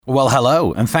Well,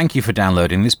 hello, and thank you for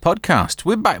downloading this podcast.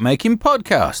 We're back making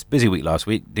podcasts. Busy week last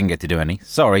week, didn't get to do any.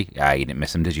 Sorry. You didn't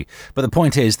miss them, did you? But the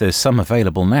point is, there's some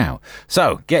available now.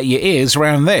 So, get your ears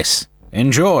round this.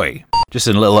 Enjoy. Just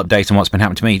a little update on what's been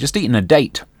happening to me. Just eating a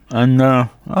date. And I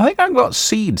think I've got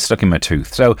seed stuck in my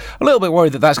tooth. So, a little bit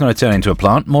worried that that's going to turn into a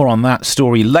plant. More on that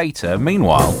story later.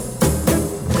 Meanwhile,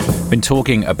 been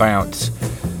talking about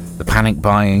the panic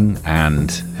buying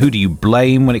and who do you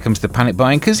blame when it comes to panic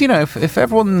buying? Because, you know, if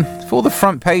all the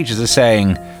front pages are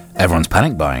saying everyone's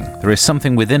panic buying, there is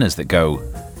something within us that go,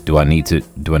 do I need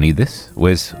this?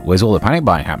 Where's all the panic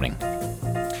buying happening?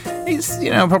 It's, you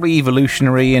know, probably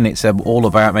evolutionary, and it's all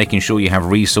about making sure you have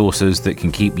resources that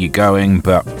can keep you going,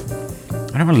 but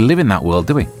I don't really live in that world,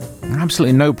 do we?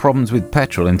 Absolutely no problems with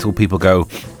petrol until people go,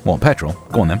 what, petrol?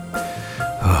 Go on then.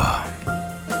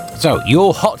 So,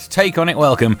 your hot take on it,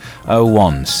 welcome.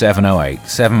 01708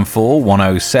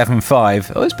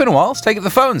 741075. Oh, it's been a while. Let's take up the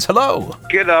phones. Hello.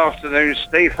 Good afternoon,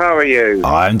 Steve. How are you?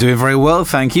 I'm doing very well,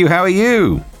 thank you. How are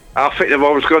you? I think the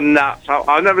world's gone nuts.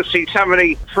 I've never seen so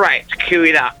many frats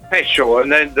queuing up petrol,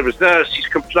 and then there was nurses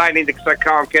complaining because they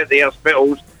can't get the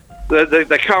hospitals.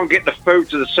 They can't get the food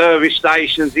to the service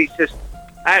stations. It's just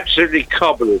absolutely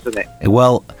cobblers, isn't it?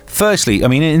 Well, firstly, I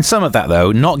mean, in some of that,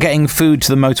 though, not getting food to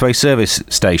the motorway service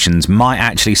stations might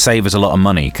actually save us a lot of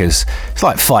money, because it's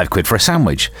like £5 for a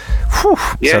sandwich. Whew,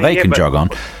 so they can jog on.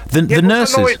 The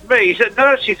nurses... What annoys me is that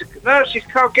nurses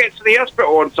can't get to the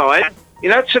hospital on time, you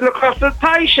know, to look after the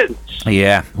patients.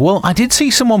 Yeah. Well, I did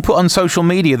see someone put on social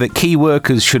media that key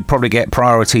workers should probably get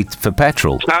priority for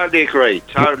petrol. Totally agree.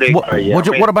 Yeah.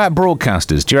 What about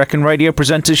broadcasters? Do you reckon radio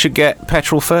presenters should get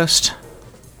petrol first?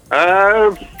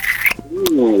 Asking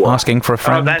for a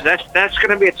friend. That's going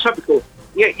to be a topical.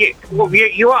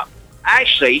 You are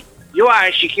actually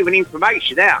giving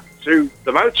information out to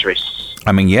the motorists.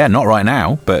 I mean, yeah, not right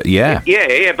now, but yeah.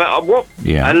 Yeah. But a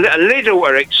Lidl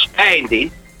are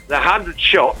expanding the 100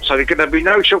 shops, so there's going to be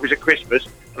no shoppers at Christmas.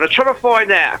 And I'm trying to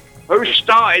find out who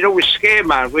started all this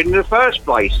scaremongering in the first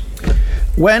place.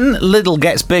 When Lidl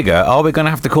gets bigger, are we going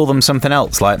to have to call them something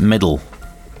else, like Middle?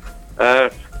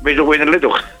 Middle in a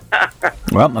Lidl.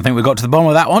 Well, I think we got to the bottom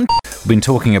of that one. We've been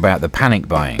talking about the panic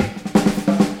buying.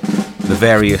 The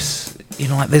various, you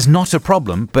know, like there's not a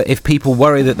problem, but if people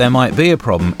worry that there might be a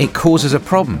problem, it causes a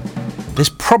problem. There's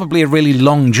probably a really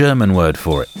long German word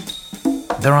for it.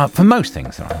 There are, for most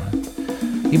things, there are.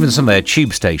 Even some of their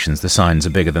tube stations, the signs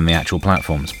are bigger than the actual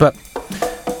platforms. But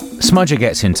Smudger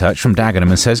gets in touch from Dagenham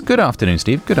and says, "Good afternoon,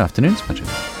 Steve." Good afternoon, Smudger.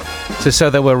 So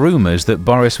there were rumours that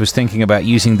Boris was thinking about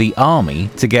using the army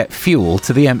to get fuel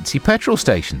to the empty petrol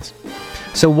stations.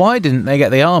 So why didn't they get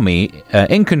the army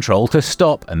in control to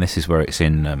stop, and this is where it's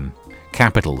in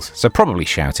capitals, so probably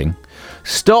shouting,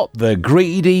 "Stop the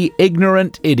greedy,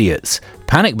 ignorant idiots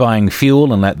panic buying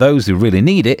fuel and let those who really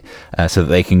need it so that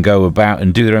they can go about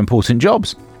and do their important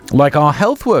jobs, like our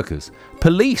health workers,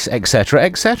 police, etc.,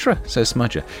 etc., says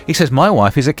Smudger. He says, "My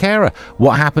wife is a carer.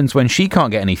 What happens when she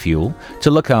can't get any fuel to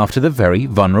look after the very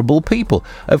vulnerable people?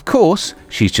 Of course,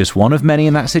 she's just one of many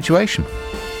in that situation."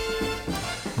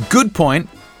 Good point.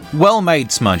 Well made,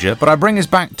 Smudger. But I bring us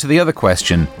back to the other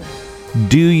question.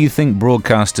 Do you think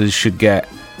broadcasters should get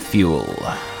fuel?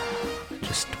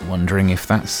 Just wondering if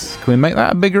that's... Can we make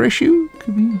that a bigger issue?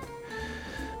 Could we...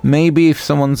 Maybe if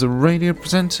someone's a radio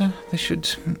presenter, they should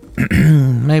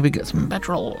maybe get some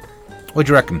petrol. What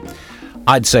do you reckon?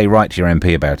 I'd say write to your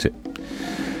MP about it.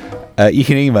 You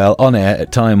can email on air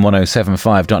at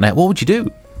time1075.net. What would you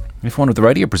do if one of the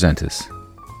radio presenters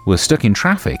was stuck in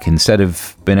traffic instead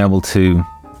of being able to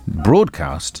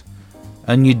broadcast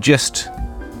and you just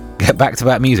get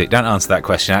back-to-back music? Don't answer that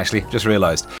question, actually. Just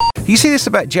realised. You see this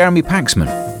about Jeremy Paxman?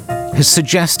 Has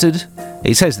suggested...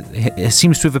 It says, it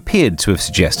seems to have appeared to have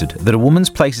suggested that a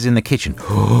woman's place is in the kitchen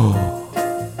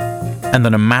and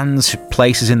that a man's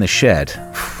place is in the shed.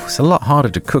 It's a lot harder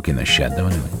to cook in the shed, though,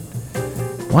 anyway.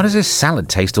 Why does this salad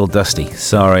taste all dusty?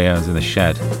 Sorry, I was in the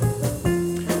shed.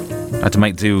 I had to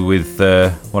make do with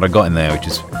what I got in there, which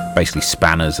is basically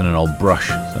spanners and an old brush.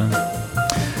 So.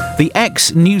 The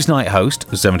ex-Newsnight host,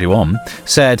 71,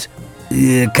 said...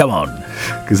 come on,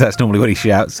 because that's normally what he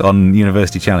shouts on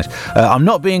University Challenge. "I'm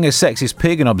not being a sexist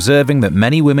pig and observing that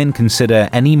many women consider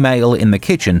any male in the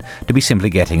kitchen to be simply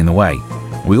getting in the way.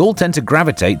 We all tend to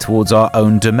gravitate towards our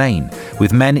own domain.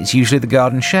 With men, it's usually the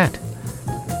garden shed."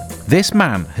 This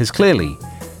man has clearly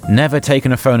never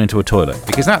taken a phone into a toilet,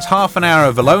 because that's half an hour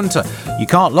of alone time. You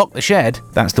can't lock the shed.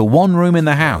 That's the one room in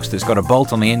the house that's got a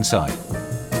bolt on the inside.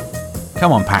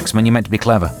 Come on, Paxman, you're meant to be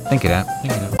clever. Think it out.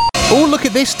 Oh, look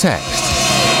at this text.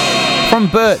 From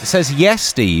from Bert says, yes,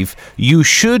 Steve, you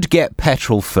should get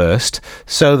petrol first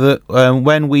so that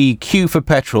when we queue for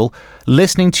petrol,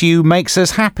 listening to you makes us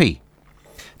happy.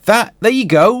 There you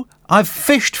go. I've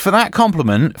fished for that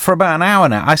compliment for about an hour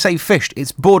now. I say fished,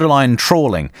 it's borderline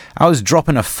trawling. I was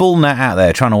dropping a full net out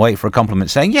there trying to wait for a compliment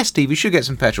saying, yes, Steve, you should get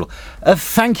some petrol.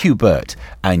 Thank you, Bert,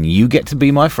 and you get to be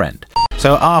my friend.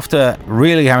 So after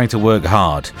really having to work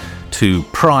hard to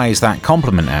prize that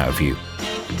compliment out of you,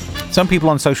 some people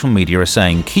on social media are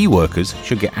saying key workers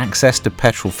should get access to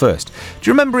petrol first. Do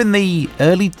you remember in the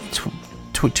early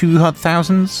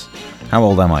 2000s? How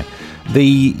old am I?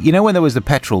 When there was the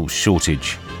petrol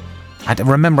shortage, I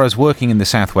remember I was working in the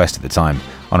southwest at the time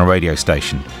on a radio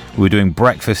station. We were doing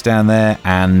breakfast down there,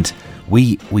 and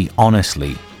we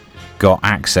honestly got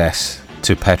access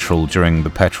to petrol during the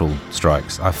petrol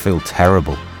strikes. I feel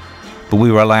terrible. But we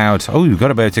were allowed, you've got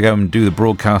to be able to go and do the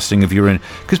broadcasting of your own.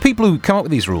 Because people who come up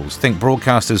with these rules think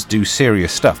broadcasters do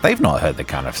serious stuff. They've not heard the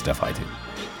kind of stuff I do.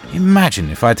 Imagine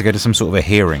if I had to go to some sort of a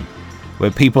hearing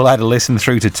where people had to listen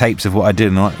through to tapes of what I did,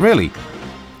 and they're like, really?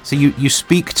 So you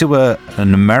speak to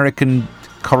an American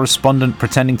correspondent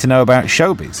pretending to know about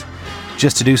showbiz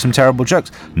just to do some terrible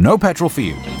jokes. No petrol for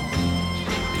you.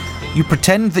 You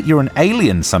pretend that you're an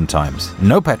alien sometimes.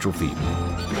 No petrol for you.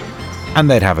 And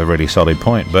they'd have a really solid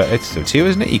point, but it's up to you,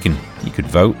 isn't it? You could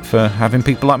vote for having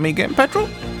people like me getting petrol.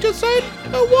 Just saying.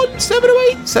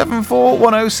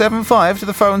 01708741075 to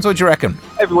the phones. What do you reckon?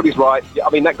 Everybody's right. I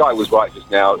mean, that guy was right just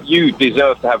now. You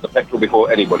deserve to have the petrol before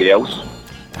anybody else.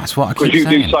 That's what I keep saying.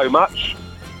 Because you do so much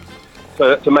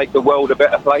to make the world a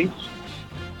better place.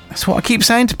 That's what I keep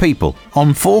saying to people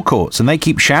on forecourts, and they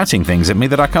keep shouting things at me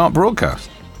that I can't broadcast.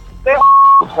 They're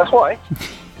that's why.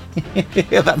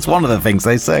 Yeah, that's one of the things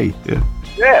they say.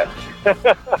 Yeah.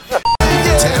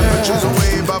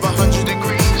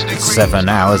 7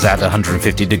 hours at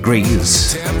 150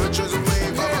 degrees.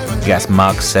 Yes,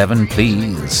 Mark 7,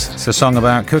 please. It's a song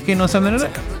about cooking or something, isn't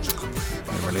it?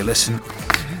 Don't really listen.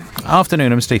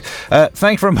 Afternoon, I'm Steve.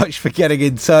 Thank you very much for getting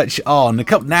in touch on.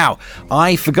 Now,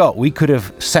 I forgot we could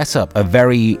have set up a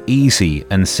very easy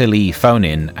and silly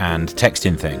phone-in and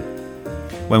texting thing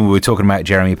when we were talking about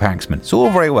Jeremy Paxman. It's all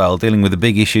very well dealing with the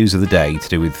big issues of the day to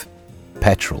do with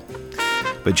petrol.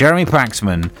 But Jeremy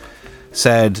Paxman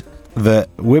said that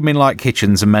women like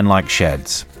kitchens and men like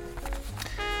sheds.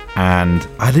 And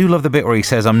I do love the bit where he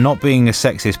says, I'm not being a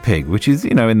sexist pig, which is,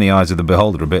 in the eyes of the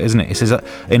beholder a bit, isn't it? He says,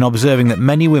 in observing that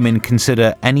many women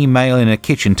consider any male in a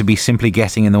kitchen to be simply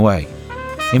getting in the way,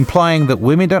 implying that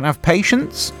women don't have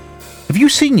patience. Have you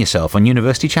seen yourself on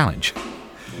University Challenge?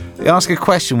 They ask a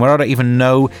question where I don't even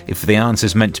know if the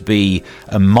answer's meant to be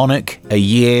a monarch, a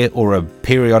year, or a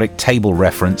periodic table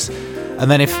reference.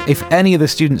 And then if any of the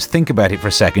students think about it for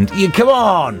a second, come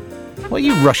on! What are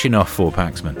you rushing off for,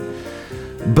 Paxman?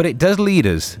 But it does lead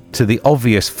us to the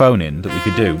obvious phone-in that we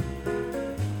could do.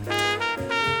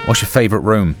 What's your favourite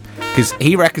room? Because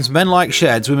he reckons men like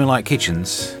sheds, women like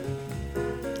kitchens.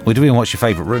 We're doing what's your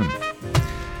favourite room?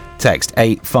 Text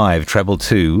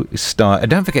 85222 start. And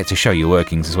don't forget to show your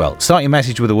workings as well. Start your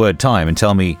message with the word time and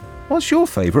tell me, what's your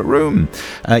favourite room?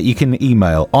 You can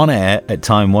email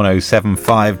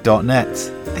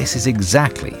onair@time1075.net. This is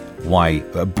exactly why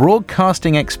a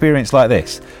broadcasting experience like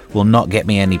this will not get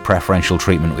me any preferential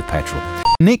treatment with petrol.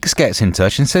 Nix gets in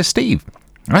touch and says, Steve,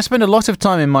 I spend a lot of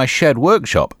time in my shed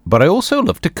workshop, but I also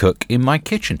love to cook in my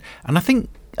kitchen. And I think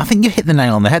you hit the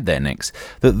nail on the head there, Nix,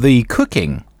 that the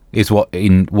cooking is what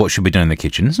should be done in the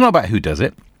kitchen. It's not about who does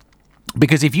it.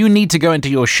 Because if you need to go into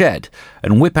your shed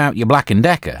and whip out your Black &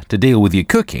 Decker to deal with your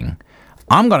cooking,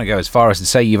 I'm going to go as far as to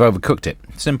say you've overcooked it.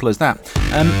 Simple as that.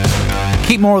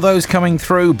 Keep more of those coming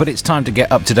through, but it's time to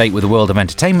get up to date with the world of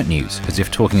entertainment news, as if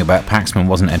talking about Paxman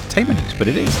wasn't entertainment news, but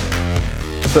it is.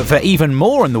 But for even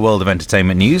more in the world of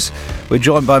entertainment news, we're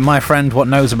joined by my friend what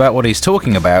knows about what he's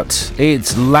talking about.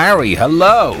 It's Larry.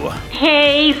 Hello.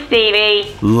 Hey,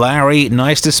 Stevie. Larry,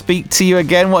 nice to speak to you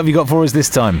again. What have you got for us this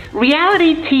time?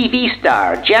 Reality TV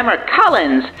star Gemma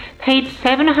Collins paid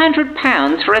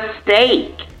 £700 for a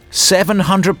steak.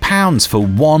 £700 for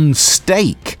one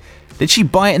steak? Did she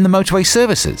buy it in the motorway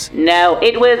services? No,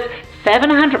 it was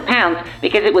 £700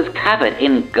 because it was covered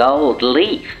in gold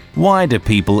leaf. Why do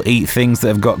people eat things that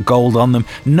have got gold on them?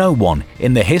 No one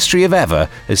in the history of ever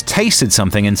has tasted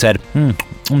something and said,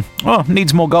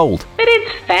 needs more gold. But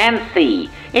it's fancy.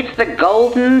 It's the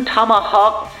golden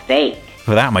tomahawk steak.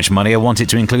 For that much money, I want it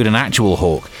to include an actual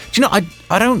hawk. Do you know,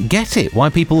 I don't get it, why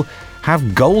people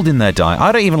have gold in their diet.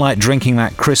 I don't even like drinking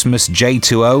that Christmas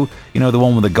J2O, the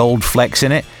one with the gold flecks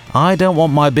in it. I don't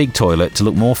want my big toilet to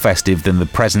look more festive than the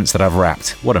presents that I've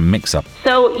wrapped. What a mix-up.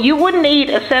 So you wouldn't eat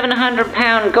a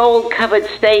 £700 gold-covered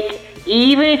steak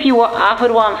even if you were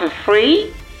offered one for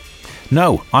free?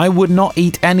 No, I would not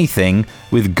eat anything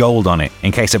with gold on it,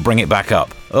 in case I bring it back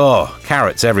up. Oh,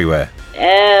 carrots everywhere.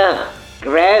 Oh,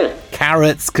 gross.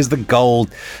 Carrots, because the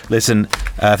gold. Listen,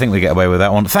 I think we get away with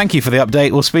that one. Thank you for the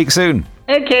update. We'll speak soon.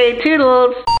 Okay,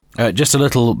 toodles. Just a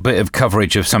little bit of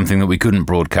coverage of something that we couldn't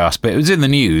broadcast, but it was in the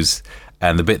news.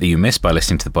 And the bit that you missed by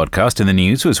listening to the podcast in the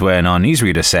news was when our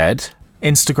newsreader said...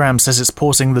 Instagram says it's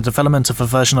pausing the development of a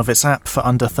version of its app for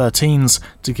under 13s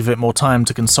to give it more time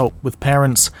to consult with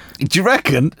parents. Do you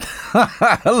reckon?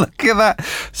 Look at that.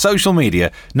 Social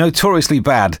media, notoriously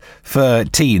bad for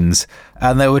teens.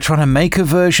 And they were trying to make a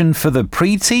version for the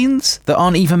pre-teens that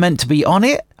aren't even meant to be on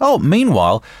it. Oh,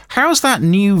 meanwhile, how's that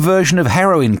new version of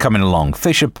heroin coming along?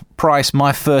 Fisher-Price,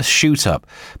 My First Shoot-Up.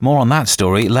 More on that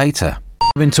story later.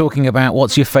 I've been talking about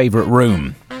what's your favourite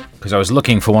room, because I was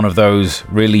looking for one of those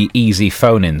really easy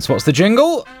phone-ins. What's the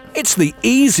jingle? It's the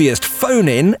easiest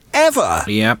phone-in ever.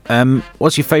 Yeah.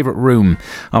 What's your favourite room?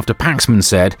 After Paxman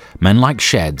said, men like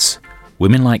sheds,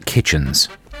 women like kitchens.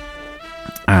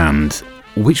 And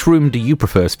which room do you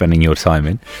prefer spending your time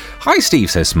in? Hi,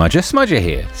 Steve, says Smudger. Smudger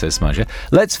here, says Smudger.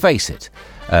 Let's face it,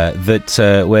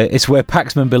 it's where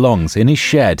Paxman belongs, in his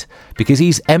shed, because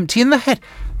he's empty in the head.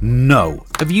 No.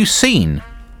 Have you seen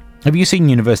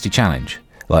University Challenge?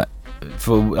 I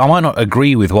might not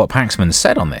agree with what Paxman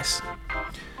said on this,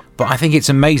 but I think it's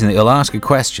amazing that he'll ask a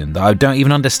question that I don't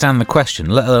even understand the question,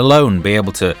 let alone be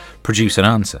able to produce an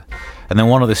answer. And then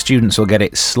one of the students will get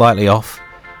it slightly off,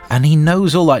 and he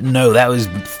knows all no, that was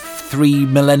 3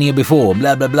 millennia before,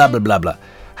 blah, blah, blah, blah, blah, blah.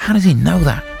 How does he know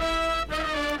that?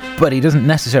 But he doesn't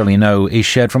necessarily know his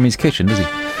shed from his kitchen, does he?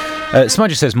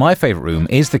 Smudger says, my favourite room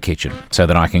is the kitchen, so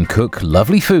that I can cook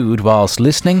lovely food whilst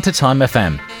listening to Time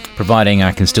FM, providing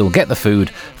I can still get the food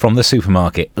from the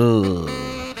supermarket. Ugh,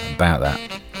 about that.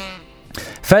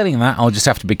 Failing that, I'll just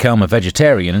have to become a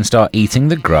vegetarian and start eating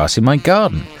the grass in my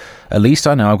garden. At least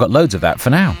I know I've got loads of that for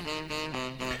now.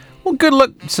 Well, good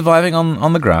luck surviving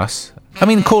on the grass. I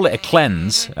mean, call it a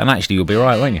cleanse, and actually you'll be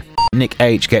right, won't you? Nick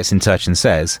H gets in touch and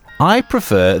says, I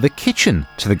prefer the kitchen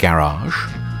to the garage.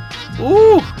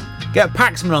 Ooh! Get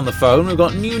Paxman on the phone, we've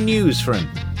got new news for him.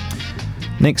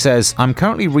 Nick says, I'm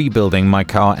currently rebuilding my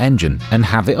car engine and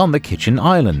have it on the kitchen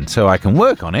island so I can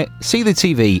work on it, see the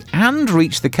TV and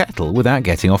reach the kettle without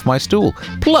getting off my stool.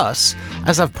 Plus,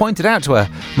 as I've pointed out to her,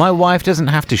 my wife doesn't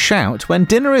have to shout when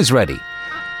dinner is ready.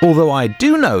 Although I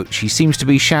do note she seems to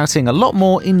be shouting a lot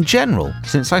more in general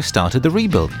since I started the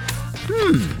rebuild.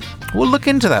 We'll look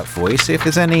into that for you, see if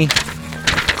there's any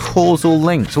causal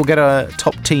links. We'll get a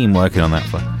top team working on that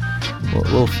for you.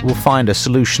 We'll find a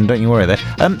solution, don't you worry there.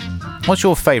 What's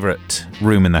your favourite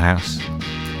room in the house?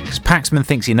 Because Paxman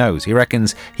thinks he knows. He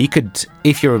reckons he could,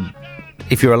 if you're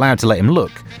allowed to let him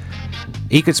look,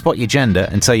 he could spot your gender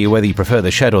and tell you whether you prefer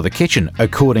the shed or the kitchen,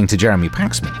 according to Jeremy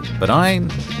Paxman. But I'm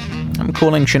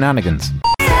calling shenanigans.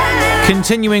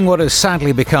 Continuing what has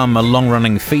sadly become a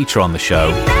long-running feature on the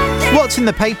show, what's in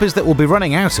the papers that we'll be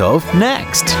running out of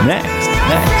next?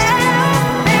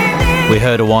 We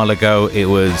heard a while ago it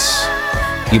was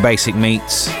your basic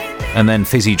meats and then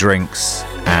fizzy drinks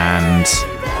and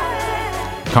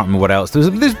can't remember what else.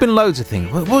 There's been loads of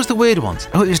things. What was the weird ones?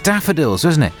 Oh, it was daffodils,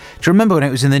 wasn't it? Do you remember when it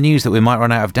was in the news that we might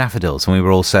run out of daffodils and we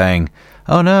were all saying,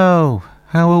 oh no,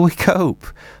 how will we cope?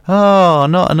 Oh,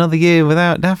 not another year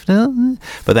without daffodils.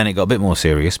 But then it got a bit more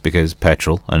serious because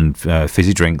petrol and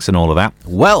fizzy drinks and all of that.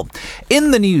 Well,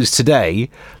 in the news today,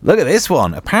 look at this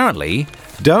one. Apparently,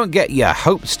 don't get your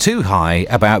hopes too high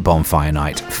about bonfire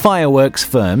night. Fireworks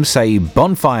firms say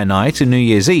bonfire night and New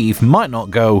Year's Eve might not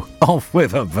go off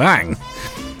with a bang.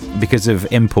 Because of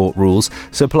import rules,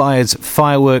 suppliers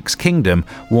Fireworks Kingdom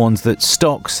warns that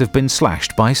stocks have been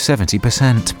slashed by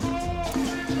 70%.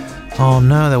 Oh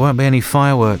no, there won't be any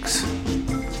fireworks.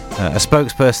 A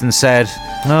spokesperson said,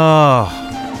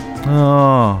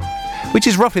 which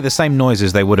is roughly the same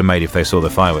noises they would have made if they saw the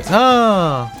fireworks.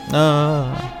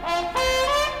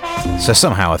 So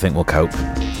somehow I think we'll cope.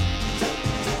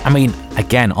 I mean,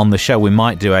 again, on the show we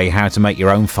might do a how to make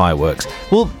your own fireworks.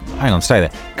 Well, hang on, stay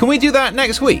there. Can we do that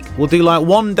next week? We'll do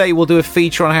one day we'll do a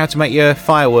feature on how to make your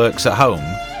fireworks at home.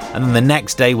 And then the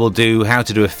next day we'll do how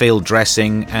to do a field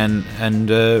dressing and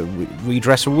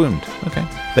redress a wound. Okay.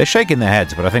 They're shaking their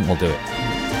heads, but I think we'll do it.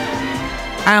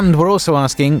 And we're also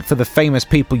asking for the famous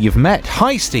people you've met.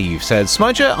 Hi, Steve, said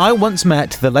Smudger. I once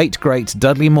met the late, great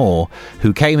Dudley Moore,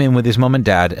 who came in with his mum and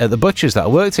dad at the butcher's that I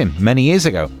worked in many years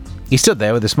ago. He stood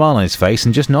there with a smile on his face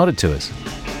and just nodded to us.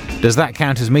 Does that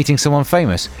count as meeting someone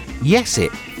famous? Yes,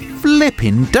 it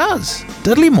flipping does.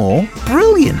 Dudley Moore,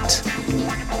 brilliant.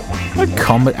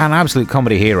 An absolute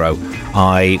comedy hero.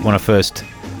 When I first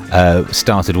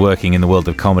started working in the world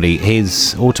of comedy.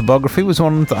 His autobiography was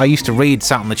one that I used to read,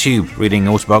 sat on the tube, reading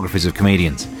autobiographies of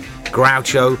comedians.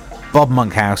 Groucho, Bob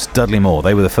Monkhouse, Dudley Moore.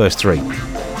 They were the first three.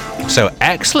 So,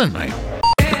 excellent, mate.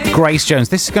 Grace Jones.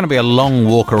 This is going to be a long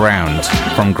walk around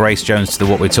from Grace Jones to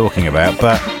what we're talking about,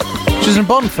 but she's in a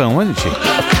Bond film, wasn't she?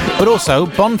 But also,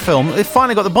 Bond film, they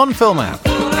finally got the Bond film out.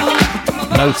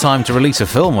 No time to release a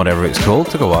film, whatever it's called.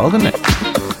 Took a while, didn't it?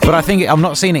 But I think, I'm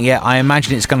not seeing it yet, I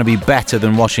imagine it's going to be better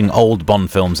than watching old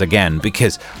Bond films again,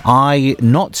 because I,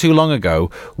 not too long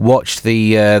ago, watched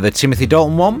the Timothy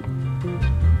Dalton one.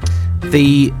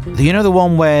 The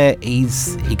one where he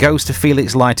goes to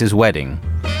Felix Leiter's wedding,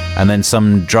 and then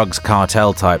some drugs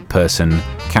cartel type person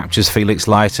captures Felix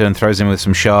Leiter and throws him with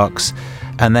some sharks,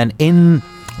 and then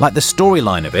the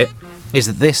storyline of it is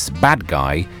that this bad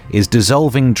guy is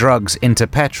dissolving drugs into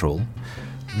petrol,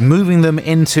 moving them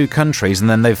into countries, and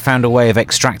then they've found a way of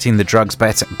extracting the drugs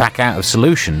back out of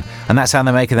solution, and that's how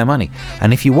they're making their money.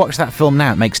 And if you watch that film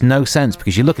now, it makes no sense,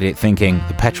 because you look at it thinking,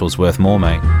 the petrol's worth more,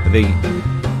 mate.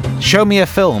 Show me a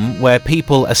film where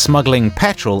people are smuggling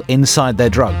petrol inside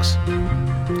their drugs.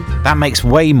 That makes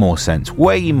way more sense.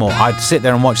 Way more. I'd sit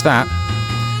there and watch that.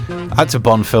 That's a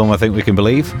Bond film, I think we can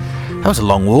believe. That was a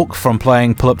long walk from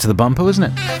playing Pull Up to the Bumper,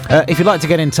 wasn't it? If you'd like to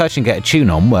get in touch and get a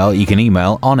tune on, well, you can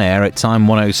email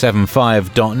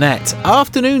onair@time1075.net.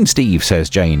 Afternoon, Steve, says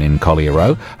Jane in Collier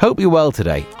Row. Hope you're well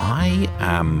today. I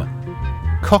am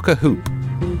cock-a-hoop.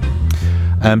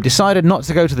 Decided not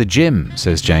to go to the gym,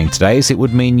 says Jane today, as it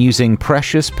would mean using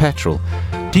precious petrol.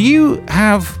 Do you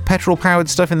have petrol-powered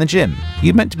stuff in the gym?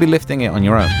 You're meant to be lifting it on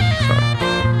your own.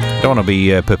 Sorry. Don't want to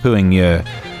be poo-pooing your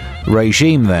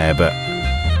regime there, but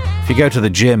if you go to the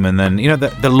gym and then,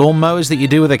 the lawnmowers that you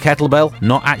do with a kettlebell,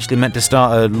 not actually meant to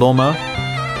start a lawnmower?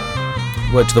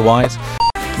 Word to the wise.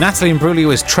 Natalie Imbruglia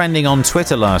was trending on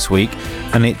Twitter last week,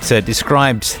 and it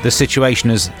described the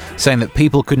situation as saying that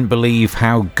people couldn't believe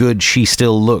how good she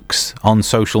still looks on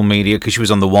social media because she was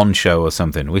on The One Show or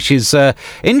something, which is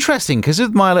interesting because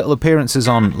of my little appearances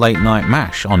on Late Night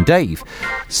MASH on Dave.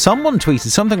 Someone tweeted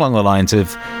something along the lines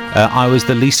of, I was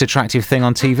the least attractive thing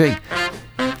on TV.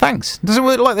 Thanks. Doesn't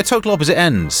look like the total opposite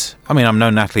ends. I mean, I'm no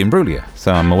Natalie Imbruglia,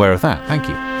 so I'm aware of that. Thank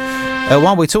you.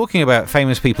 While we're talking about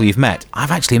famous people you've met,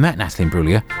 I've actually met Natalie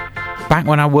Imbruglia. Back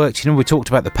when I worked, we talked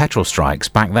about the petrol strikes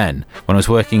back then, when I was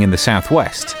working in the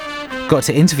Southwest. Got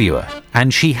to interview her,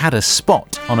 and she had a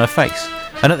spot on her face.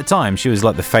 And at the time, she was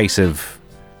like the face of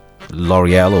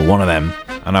L'Oreal or one of them.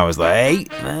 And I was like, hey,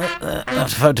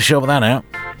 let's Photoshop that out.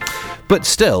 But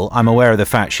still, I'm aware of the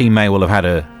fact she may well have had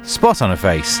a spot on her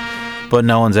face, but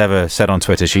no one's ever said on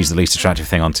Twitter she's the least attractive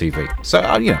thing on TV. So,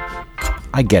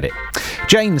 I get it.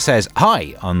 Jane says,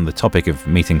 hi, on the topic of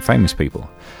meeting famous people.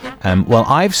 Well,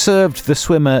 I've served the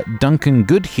swimmer Duncan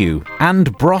Goodhue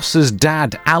and Bross's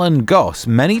dad, Alan Goss,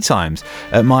 many times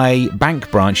at my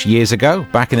bank branch years ago,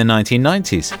 back in the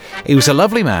 1990s. He was a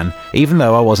lovely man, even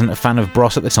though I wasn't a fan of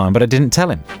Bross at the time, but I didn't tell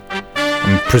him.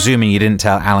 I'm presuming you didn't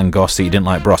tell Alan Goss that you didn't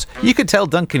like Bross. You could tell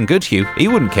Duncan Goodhue. He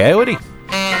wouldn't care, would he?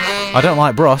 I don't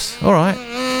like Bross. All right.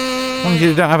 As long as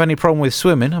you don't have any problem with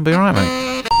swimming, I'll be all right, mate.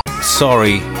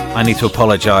 Sorry, I need to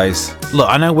apologise. Look,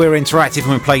 I know we're interactive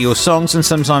when we play your songs, and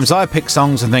sometimes I pick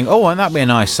songs and think, oh, wouldn't that be a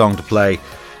nice song to play?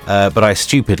 But I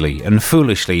stupidly and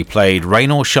foolishly played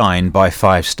Rain or Shine by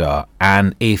Five Star.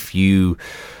 And if you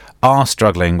are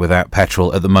struggling without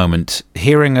petrol at the moment,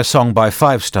 hearing a song by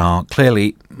Five Star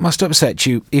clearly must upset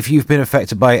you. If you've been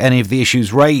affected by any of the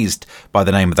issues raised by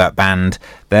the name of that band,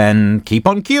 then keep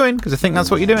on queuing, because I think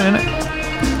that's what you're doing, isn't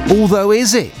it? Although,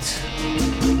 is it?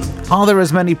 Are there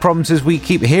as many problems as we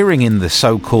keep hearing in the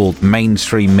so-called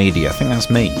mainstream media? I think that's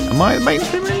me. Am I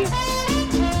mainstream media?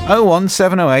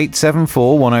 01708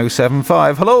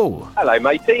 741075. Hello. Hello,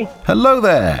 matey. Hello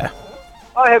there.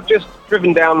 I have just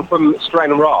driven down from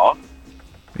Stranraer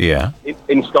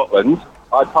in Scotland.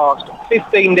 I passed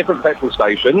 15 different petrol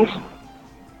stations,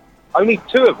 only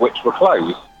 2 of which were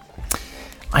closed.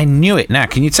 I knew it. Now,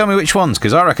 can you tell me which ones?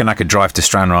 Because I reckon I could drive to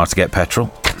Stranraer to get petrol.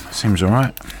 Seems all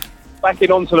right.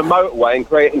 Backing onto the motorway and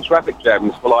creating traffic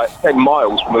jams for like 10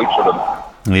 miles from each of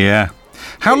them. Yeah.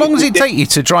 How long does it take you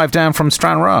to drive down from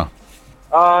Stranraer?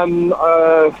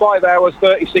 5 hours,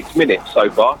 36 minutes so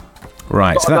far.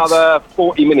 Right. Got another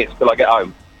 40 minutes till I get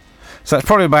home. So that's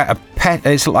probably about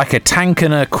it's like a tank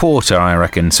and a quarter, I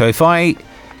reckon. So if I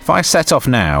set off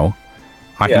now,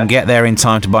 I can get there in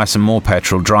time to buy some more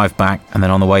petrol, drive back, and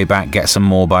then on the way back get some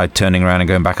more by turning around and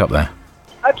going back up there.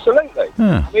 Absolutely.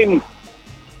 Yeah. I mean,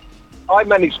 I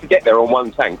managed to get there on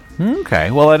one tank. Okay,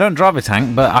 well, I don't drive a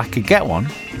tank, but I could get one.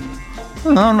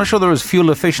 Well, I'm not sure they're as fuel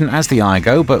efficient as the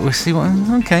Igo, but we'll see what...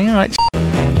 Okay, all right.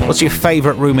 What's your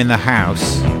favourite room in the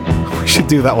house?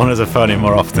 do that one as a phone-in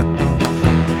more often.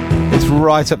 It's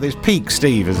right up this peak,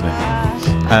 Steve, isn't it?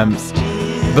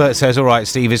 Bert says, all right,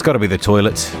 Steve, it's got to be the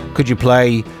toilet. Could you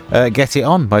play Get It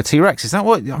On by T-Rex? Is that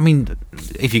what... I mean,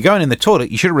 if you're going in the toilet,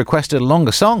 you should have requested a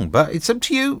longer song, but it's up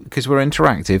to you, because we're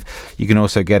interactive. You can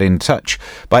also get in touch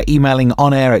by emailing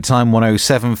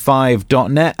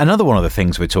onair@time1075.net. Another one of the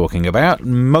things we're talking about,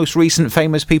 most recent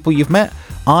famous people you've met.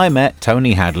 I met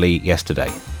Tony Hadley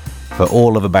yesterday for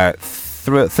all of about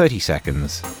 30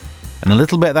 seconds. And a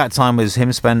little bit of that time was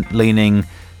him spent leaning...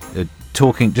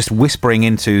 talking, just whispering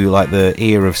into like the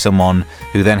ear of someone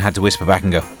who then had to whisper back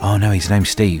and go, oh no, his name's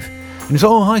Steve. And he's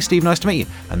oh, hi Steve, nice to meet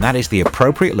you. And that is the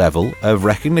appropriate level of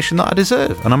recognition that I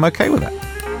deserve, and I'm okay with that.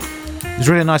 It's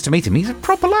really nice to meet him. He's a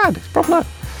proper lad.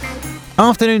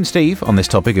 Afternoon, Steve. On this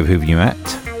topic of who have you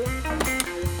met,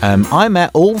 I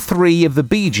met all three of the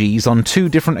Bee Gees on 2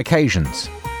 different occasions.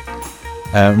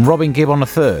 Robin Gibb on a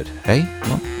third. Hey?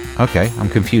 Well, okay, I'm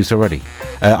confused already.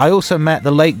 I also met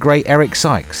the late great Eric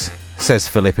Sykes, says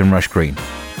Philip in Rush Green.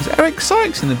 Was Eric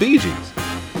Sykes in the Bee Gees?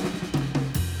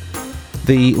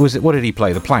 What did he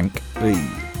play? The plank.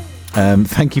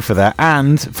 Thank you for that.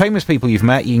 And famous people you've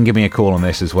met, you can give me a call on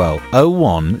this as well.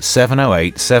 01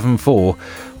 708 74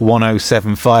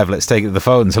 1075. Let's take it to the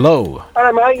phones. Hello.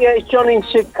 Hello, mate. Yeah, it's Johnny in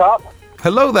Sidcup.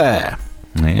 Hello there.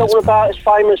 Talking about his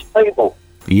famous people.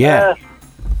 Yeah.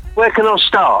 Where can I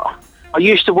start? I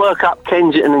used to work up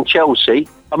Kensington and Chelsea.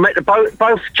 I met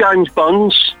both James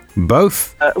Bonds.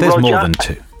 Both? There's Roger, more than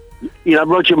 2. You know,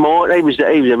 Roger Moore, he was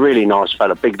a really nice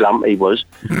fella, big lump he was.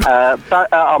 But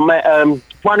I met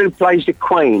one who plays the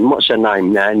Queen. What's her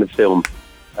name now in the film?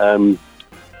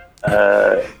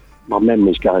 My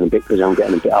memory's going a bit because I'm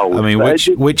getting a bit old. I mean,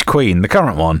 which Queen? The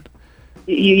current one?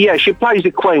 Yeah, she plays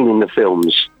the Queen in the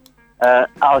films.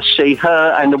 I see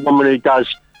her and the woman who does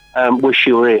Wish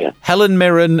You Were Here. Helen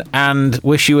Mirren and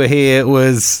Wish You Were Here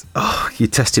was... Oh, you're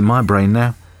testing my brain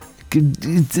now.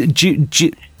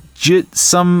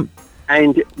 Some...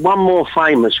 And one more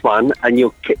famous one, and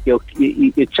you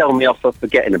tell me off for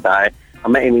forgetting about it. I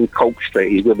met him in Cork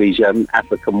Street. He's with his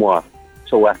African wife,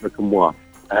 tall African wife.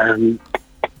 Real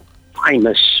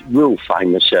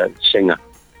famous singer.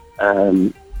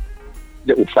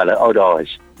 Little fella, Odd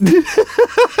Eyes.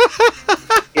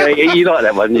 Yeah, you like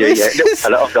that one, yeah. Little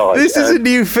fella, Odd Eyes. This is a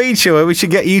new feature where we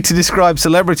should get you to describe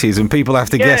celebrities and people have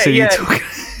to guess who you're talking.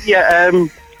 Yeah.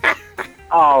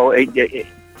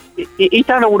 He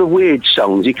done all the weird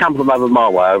songs. He come from over my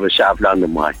way, over South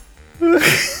London way.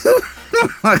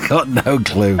 I got no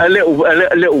clue. A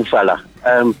little fella.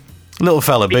 Little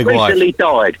fella, big wife. He recently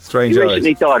died. Strange He eyes.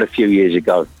 recently died a few years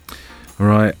ago.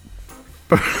 Right.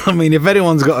 I mean, if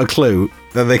anyone's got a clue,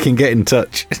 then they can get in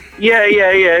touch. Yeah.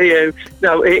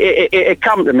 No, it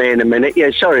come to me in a minute.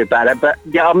 Yeah, sorry about that. But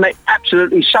yeah, I met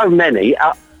absolutely so many.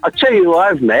 I'll tell you who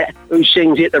I've met who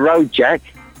sings Hit the Road, Jack.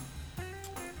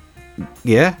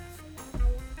 Yeah?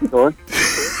 Go on.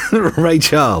 Ray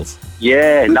Charles.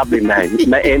 Yeah, lovely man.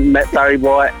 Met him, met Barry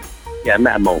White. Yeah,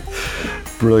 met them all.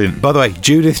 Brilliant. By the way,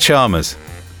 Judith Chalmers.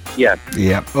 Yeah.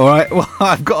 Yeah. All right. Well,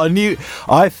 I've got a new...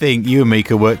 I think you and me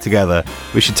could work together.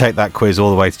 We should take that quiz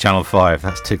all the way to Channel 5.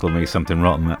 That's tickled me something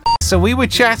rotten. That. So we were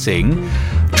chatting,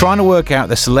 trying to work out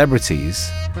the celebrities.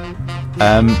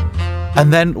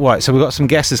 And then, right, so we've got some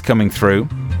guesses coming through.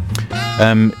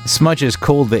 Smudgers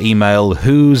called the email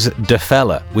Who's Da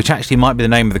Fella, which actually might be the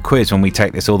name of the quiz when we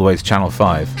take this all the way to Channel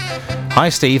 5. Hi,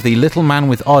 Steve. The little man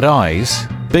with odd eyes,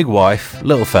 big wife,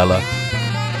 little fella,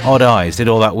 odd eyes, did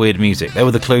all that weird music. They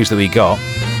were the clues that we got.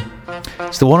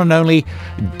 It's the one and only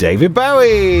David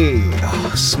Bowie.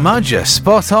 Oh, Smudger,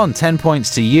 spot on. 10 points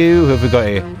to you. Who have we got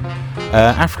here?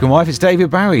 African wife, it's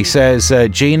David Bowie, says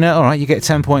Gina. All right, you get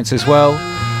 10 points as well.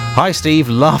 Hi, Steve.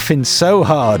 Laughing so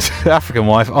hard. African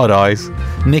wife, odd eyes.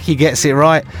 Nikki gets it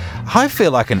right. I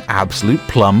feel like an absolute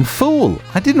plum fool.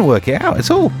 I didn't work it out at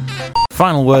all.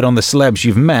 Final word on the celebs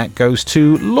you've met goes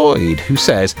to Lloyd, who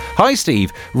says, Hi,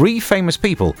 Steve. Famous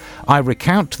people. I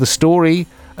recount the story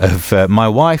of my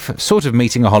wife sort of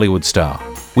meeting a Hollywood star.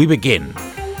 We begin.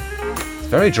 It's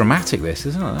very dramatic, this,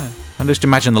 isn't it? And just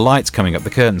imagine the lights coming up, the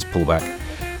curtains pull back.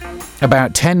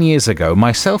 About 10 years ago,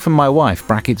 myself and my wife,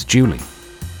 brackets Julie,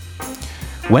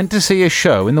 went to see a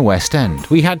show in the West End.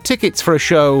 We had tickets for a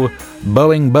show,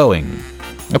 Boeing,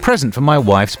 a present for my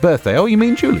wife's birthday. Oh, you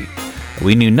mean Julie?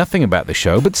 We knew nothing about the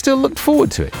show, but still looked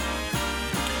forward to it.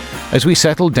 As we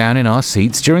settled down in our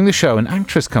seats during the show, an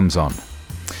actress comes on.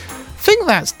 Think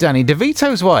that's Danny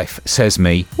DeVito's wife, says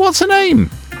me. What's her name?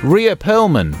 Rhea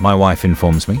Perlman, my wife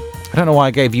informs me. I don't know why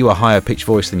I gave you a higher pitched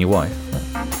voice than your wife.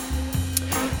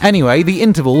 Anyway, the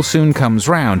interval soon comes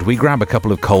round. We grab a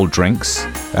couple of cold drinks.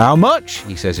 How much?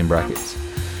 He says in brackets.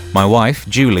 My wife,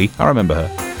 Julie, I remember her,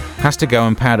 has to go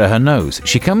and powder her nose.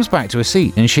 She comes back to a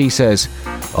seat and she says,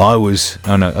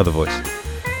 other voice.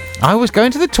 I was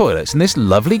going to the toilets and this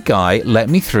lovely guy let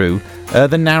me through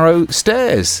the narrow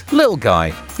stairs. Little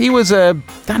guy. He was a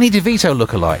Danny DeVito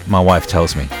lookalike, my wife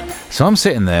tells me. So I'm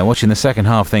sitting there watching the second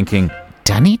half thinking,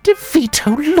 Danny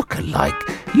DeVito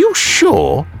lookalike? You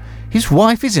sure? His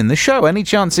wife is in the show. Any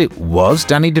chance it was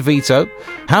Danny DeVito?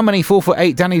 How many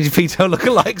 4'8" Danny DeVito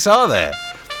lookalikes are there?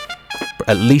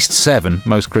 At least 7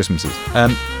 most Christmases.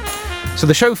 So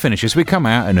the show finishes, we come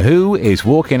out, and who is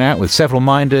walking out with several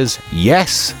minders?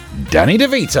 Yes, Danny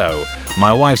DeVito.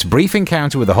 My wife's brief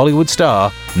encounter with a Hollywood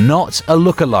star, not a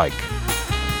lookalike.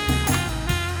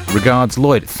 Regards,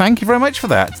 Lloyd. Thank you very much for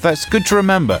that. That's good to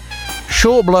remember.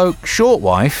 Short bloke, short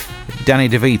wife, Danny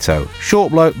DeVito.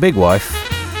 Short bloke, big wife.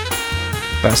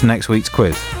 That's next week's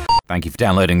quiz. Thank you for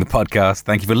downloading the podcast.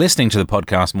 Thank you for listening to the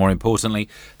podcast, more importantly.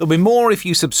 There'll be more if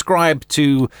you subscribe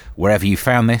to wherever you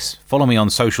found this. Follow me on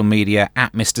social media,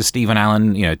 at Mr. Stephen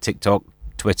Allen, TikTok,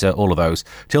 Twitter, all of those.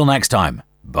 Till next time,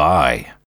 bye.